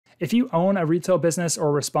If you own a retail business or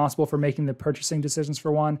are responsible for making the purchasing decisions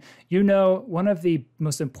for one, you know one of the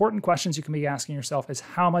most important questions you can be asking yourself is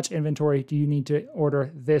how much inventory do you need to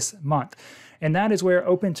order this month? And that is where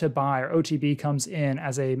Open to Buy, or OTB, comes in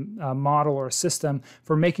as a model or a system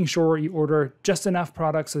for making sure you order just enough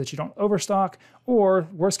products so that you don't overstock, or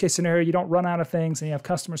worst case scenario, you don't run out of things and you have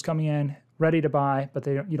customers coming in ready to buy, but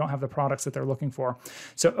you don't have the products that they're looking for.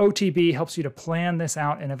 So OTB helps you to plan this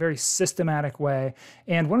out in a very systematic way.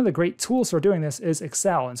 And one of the great tools for doing this is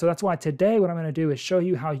Excel. And so that's why today what I'm going to do is show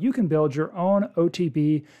you how you can build your own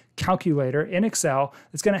OTB calculator in Excel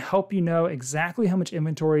that's going to help you know exactly how much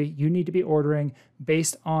inventory you need to be ordering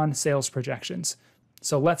based on sales projections.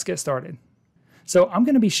 So let's get started. So I'm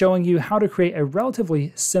going to be showing you how to create a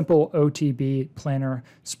relatively simple OTB planner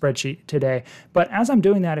spreadsheet today. But as I'm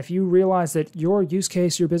doing that, if you realize that your use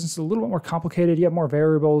case, your business is a little bit more complicated, you have more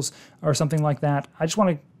variables or something like that, I just want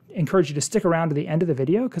to encourage you to stick around to the end of the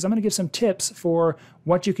video because I'm going to give some tips for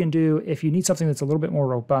what you can do if you need something that's a little bit more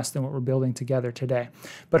robust than what we're building together today.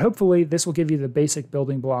 But hopefully this will give you the basic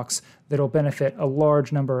building blocks that'll benefit a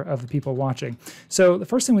large number of the people watching. So the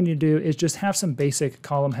first thing we need to do is just have some basic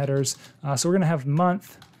column headers. So we're going to have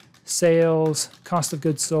month, sales, cost of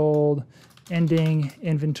goods sold, ending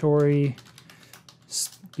inventory,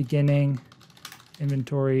 beginning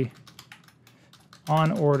inventory,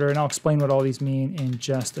 on order, and I'll explain what all these mean in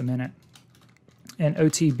just a minute. And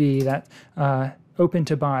OTB, that open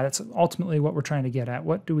to buy, that's ultimately what we're trying to get at.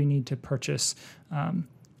 What do we need to purchase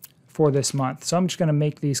for this month? So I'm just going to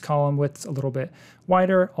make these column widths a little bit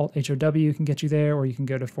wider. Alt-HOW can get you there, or you can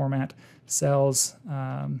go to Format Cells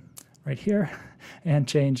right here and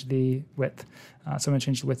change the width. So I'm going to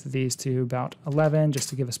change the width of these to about 11 just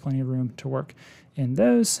to give us plenty of room to work in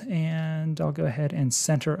those. And I'll go ahead and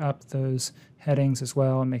center up those headings as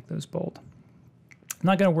well and make those bold. I'm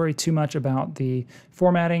not going to worry too much about the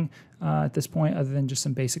formatting at this point, other than just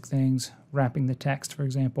some basic things, wrapping the text, for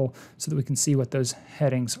example, so that we can see what those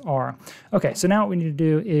headings are. Okay, so now what we need to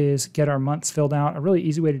do is get our months filled out. A really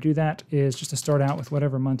easy way to do that is just to start out with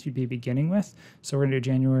whatever month you'd be beginning with. So we're going to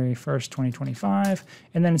do January 1st, 2025,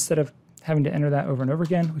 and then instead of having to enter that over and over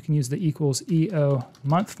again, we can use the equals EO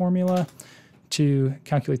month formula to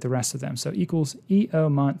calculate the rest of them. So equals EO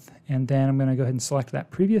month, and then I'm going to go ahead and select that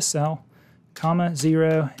previous cell, comma,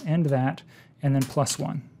 0, end that, and then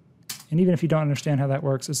 +1. And even if you don't understand how that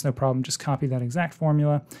works, it's no problem. Just copy that exact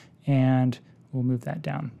formula, and we'll move that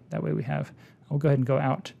down. That way we'll go ahead and go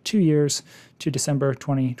out 2 years to December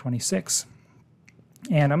 2026.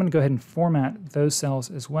 And I'm going to go ahead and format those cells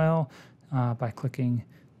as well by clicking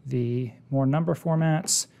the more number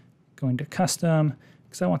formats, going to custom,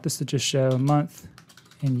 because I want this to just show month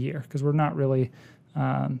and year, because we're not really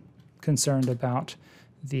concerned about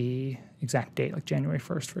the exact date, like January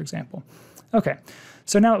 1st, for example. Okay,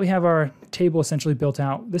 so now that we have our table essentially built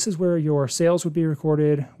out, this is where your sales would be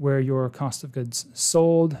recorded, where your cost of goods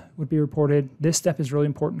sold would be reported. This step is really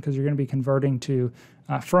important because you're going to be converting to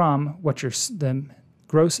from what the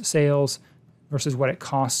gross sales versus what it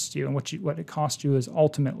costs you, and what it costs you is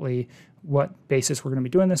ultimately what basis we're going to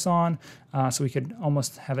be doing this on. So we could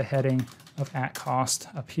almost have a heading of at cost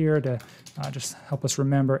up here to just help us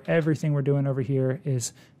remember everything we're doing over here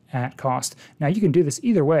is at cost. Now you can do this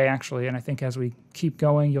either way actually, and I think as we keep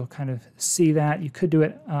going you'll kind of see that. You could do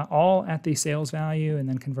it all at the sales value and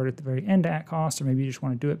then convert it at the very end to at cost, or maybe you just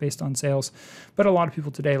want to do it based on sales. But a lot of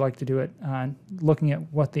people today like to do it looking at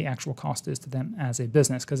what the actual cost is to them as a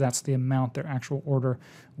business, because that's the amount their actual order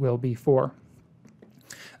will be for.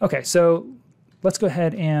 Okay, so let's go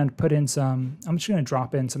ahead and put in I'm just going to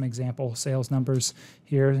drop in some example sales numbers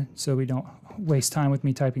here so we don't waste time with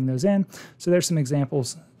me typing those in. So there's some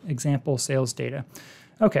example sales data.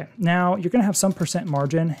 Okay, now you're going to have some percent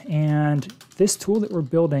margin, and this tool that we're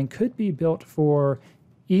building could be built for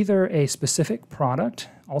either a specific product.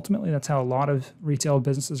 Ultimately, that's how a lot of retail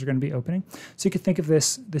businesses are going to be opening. So you could think of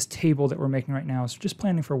this table that we're making right now as just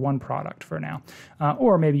planning for one product for now.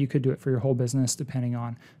 Or maybe you could do it for your whole business, depending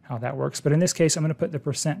on how that works. But in this case, I'm going to put the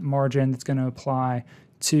percent margin that's going to apply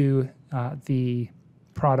to the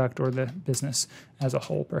product or the business as a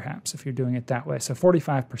whole, perhaps, if you're doing it that way. So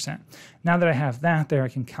 45%. Now that I have that there, I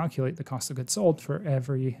can calculate the cost of goods sold for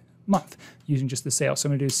every month using just the sales. So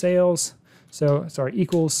I'm going to do sales. So, sorry,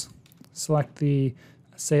 equals, select the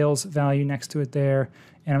sales value next to it there,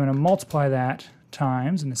 and I'm going to multiply that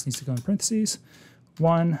times, and this needs to go in parentheses,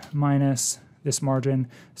 1 minus this margin,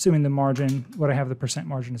 assuming the margin, what I have the percent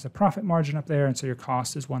margin is a profit margin up there, and so your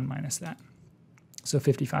cost is 1 minus that. So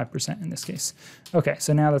 55% in this case. Okay,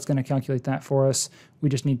 so now that's going to calculate that for us. We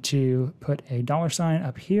just need to put a $sign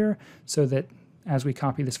up here so that as we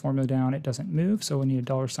copy this formula down, it doesn't move, so we need a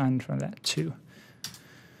dollar sign in front of that too.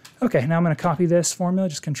 Okay, now I'm going to copy this formula,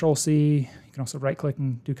 just Control-C. You can also right-click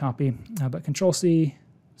and do copy, but Control-C,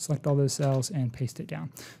 select all those cells, and paste it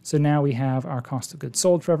down. So now we have our cost of goods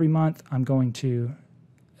sold for every month. I'm going to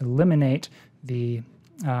eliminate the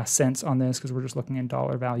cents on this because we're just looking in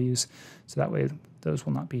dollar values, so that way those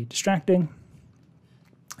will not be distracting.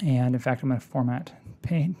 And in fact, I'm going to format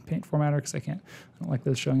paint formatter because I don't like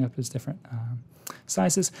those showing up as different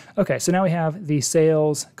sizes. Okay, so now we have the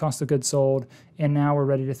sales, cost of goods sold, and now we're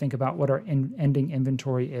ready to think about what our ending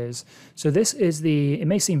inventory is. So this is it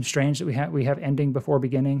may seem strange that we have ending before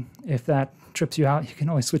beginning. If that trips you out, you can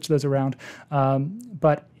always switch those around.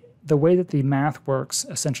 But the way that the math works,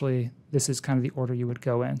 essentially, this is kind of the order you would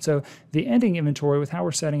go in. So the ending inventory, with how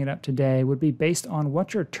we're setting it up today, would be based on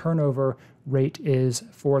what your turnover rate is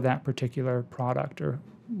for that particular product or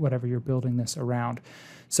whatever you're building this around.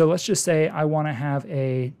 So let's just say I want to have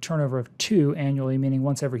a turnover of 2 annually, meaning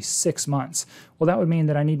once every 6 months. Well, that would mean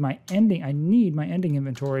that I need my ending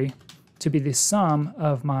inventory to be the sum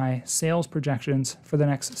of my sales projections for the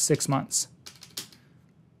next 6 months.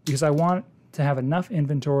 Because I want to have enough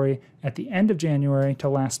inventory at the end of January to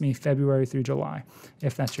last me February through July,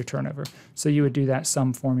 if that's your turnover. So you would do that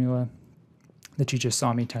sum formula that you just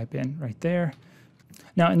saw me type in right there.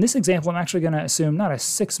 Now, in this example, I'm actually going to assume not a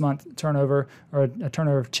 6-month turnover or a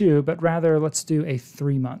turnover of 2, but rather let's do a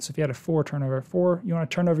 3 month. So if you had a 4 turnover, you want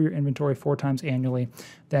to turn over your inventory 4 times annually,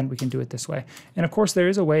 then we can do it this way. And of course, there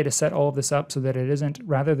is a way to set all of this up so that it isn't,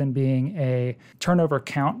 rather than being a turnover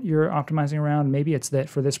count you're optimizing around, maybe it's that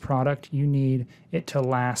for this product, you need it to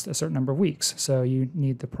last a certain number of weeks. So you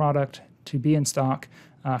need the product to be in stock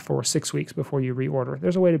for 6 weeks before you reorder.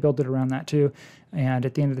 There's a way to build it around that too. And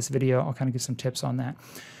at the end of this video, I'll kind of give some tips on that.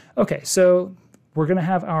 Okay, so we're going to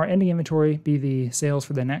have our ending inventory be the sales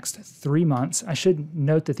for the next 3 months. I should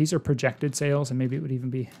note that these are projected sales, and maybe it would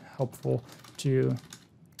even be helpful to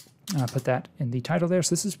put that in the title there.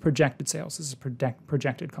 So this is projected sales. This is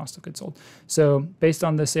projected cost of goods sold. So based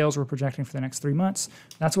on the sales we're projecting for the next 3 months,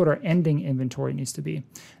 that's what our ending inventory needs to be.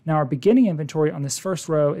 Now our beginning inventory on this first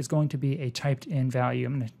row is going to be a typed in value.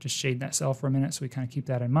 I'm going to just shade that cell for a minute so we kind of keep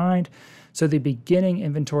that in mind. So the beginning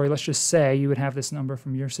inventory, let's just say you would have this number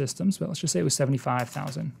from your systems, but let's just say it was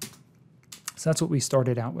 75,000. So that's what we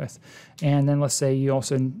started out with. And then let's say you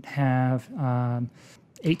also have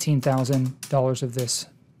 $18,000 of this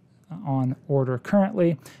on order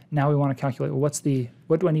currently. Now we want to calculate, well, what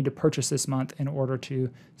do I need to purchase this month in order to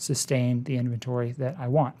sustain the inventory that I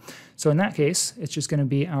want? So in that case, it's just going to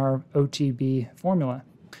be our OTB formula.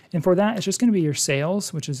 And for that, it's just going to be your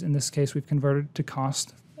sales, which is in this case, we've converted to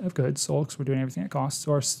cost of goods sold because we're doing everything at cost.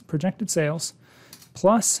 So our projected sales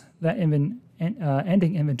plus that ending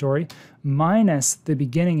inventory minus the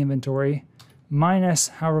beginning inventory minus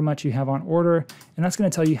however much you have on order, and that's going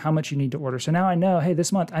to tell you how much you need to order. So now I know, hey,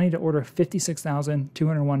 this month I need to order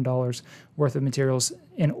 $56,201 worth of materials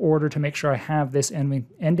in order to make sure I have this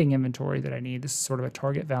ending inventory that I need. This is sort of a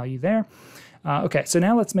target value there. Okay, so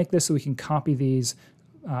now let's make this so we can copy these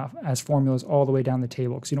as formulas all the way down the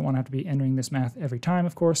table, because you don't want to have to be entering this math every time,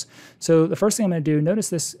 of course. So the first thing I'm going to do, notice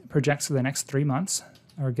this projects for the next 3 months,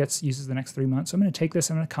 or uses the next 3 months. So I'm going to take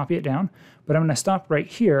this, I'm going to copy it down, but I'm going to stop right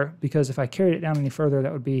here because if I carried it down any further,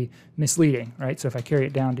 that would be misleading, right? So if I carry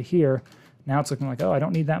it down to here, now it's looking like, oh, I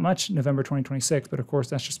don't need that much November 2026, but of course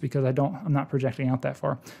that's just because I'm not projecting out that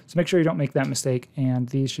far. So make sure you don't make that mistake, and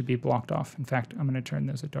these should be blocked off. In fact, I'm going to turn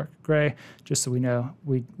those a dark gray just so we know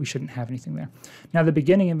we shouldn't have anything there. Now the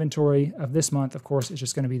beginning inventory of this month, of course, is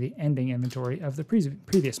just going to be the ending inventory of the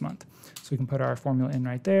previous month. So we can put our formula in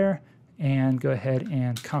right there and go ahead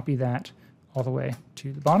and copy that all the way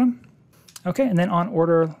to the bottom. Okay, and then on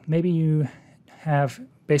order, maybe you have,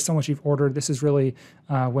 based on what you've ordered, this is really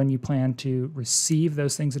when you plan to receive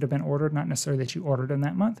those things that have been ordered, not necessarily that you ordered in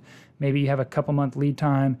that month. Maybe you have a couple month lead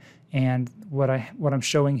time, and what I'm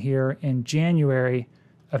showing here in January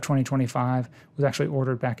of 2025 was actually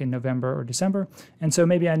ordered back in November or December. And so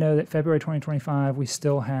maybe I know that February 2025, we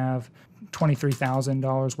still have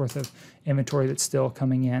 $23,000 worth of inventory that's still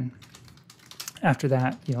coming in. After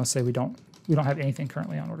that, let's say we don't have anything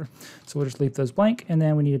currently on order. So we'll just leave those blank, and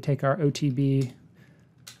then we need to take our OTB,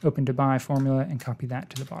 open to buy formula, and copy that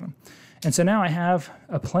to the bottom. And so now I have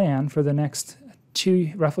a plan for the next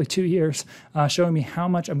roughly 2 years, showing me how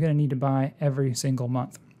much I'm going to need to buy every single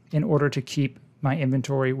month in order to keep my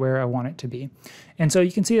inventory where I want it to be. And so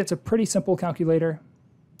you can see it's a pretty simple calculator,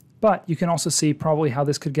 but you can also see probably how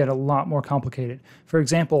this could get a lot more complicated. For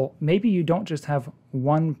example, maybe you don't just have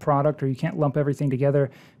one product, or you can't lump everything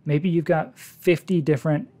together. Maybe you've got 50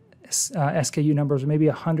 different SKU numbers, or maybe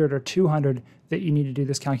 100 or 200 that you need to do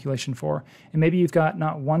this calculation for. And maybe you've got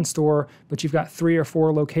not one store, but you've got 3 or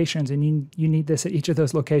 4 locations, and you need this at each of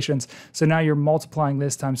those locations. So now you're multiplying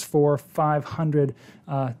this times 400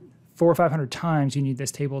 or 500 times you need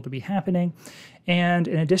this table to be happening. And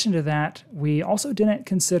in addition to that, we also didn't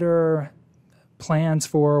consider plans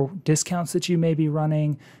for discounts that you may be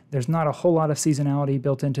running. There's not a whole lot of seasonality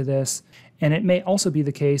built into this. And it may also be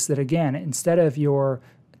the case that, again, instead of your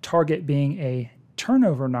target being a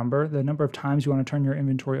turnover number, the number of times you want to turn your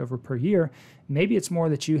inventory over per year, maybe it's more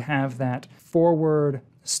that you have that forward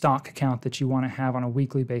stock count that you want to have on a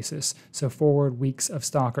weekly basis. So forward weeks of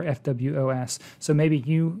stock, or FWOS. So maybe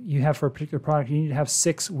you have, for a particular product, you need to have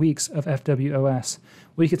 6 weeks of FWOS.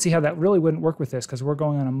 Well, you can see how that really wouldn't work with this, because we're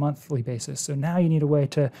going on a monthly basis. So now you need a way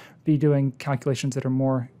to be doing calculations that are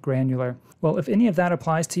more granular. Well, if any of that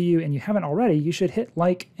applies to you and you haven't already, you should hit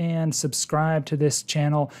like and subscribe to this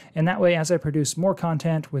channel. And that way, as I produce more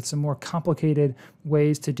content with some more complicated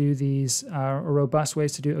ways to do these, robust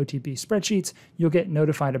ways to do OTB spreadsheets, you'll get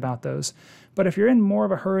notified about those. But if you're in more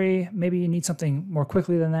of a hurry, maybe you need something more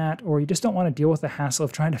quickly than that, or you just don't want to deal with the hassle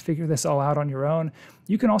of trying to figure this all out on your own,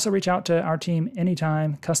 you can also reach out to our team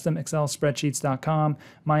anytime, customexcelspreadsheets.com.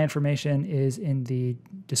 My information is in the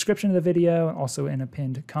description of the video, and also in a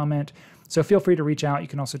pinned comment. So feel free to reach out. You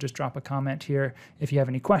can also just drop a comment here if you have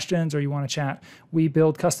any questions or you want to chat. We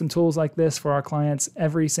build custom tools like this for our clients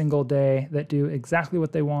every single day that do exactly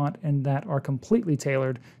what they want and that are completely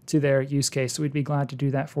tailored to their use case. So we'd be glad to do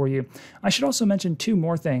that for you. I should also mention 2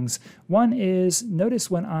 more things. One is, notice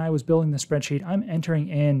when I was building the spreadsheet, I'm entering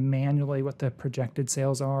in manually what the projected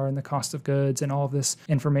sales are and the cost of goods and all of this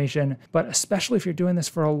information. But especially if you're doing this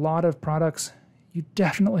for a lot of products, you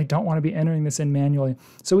definitely don't want to be entering this in manually.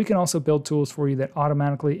 So we can also build tools for you that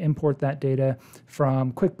automatically import that data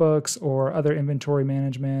from QuickBooks or other inventory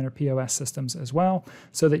management or POS systems as well,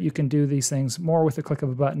 so that you can do these things more with the click of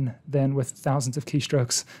a button than with thousands of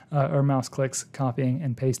keystrokes or mouse clicks copying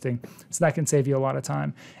and pasting. So that can save you a lot of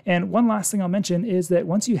time. And one last thing I'll mention is that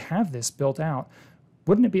once you have this built out,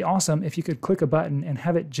 wouldn't it be awesome if you could click a button and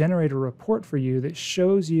have it generate a report for you that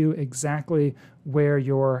shows you exactly where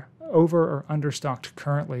you're over or understocked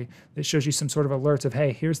currently, that shows you some sort of alerts of,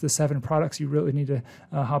 hey, here's the 7 products you really need to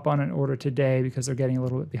hop on and order today because they're getting a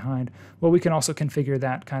little bit behind. Well, we can also configure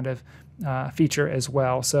that kind of feature as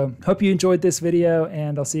well. So hope you enjoyed this video,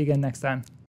 and I'll see you again next time.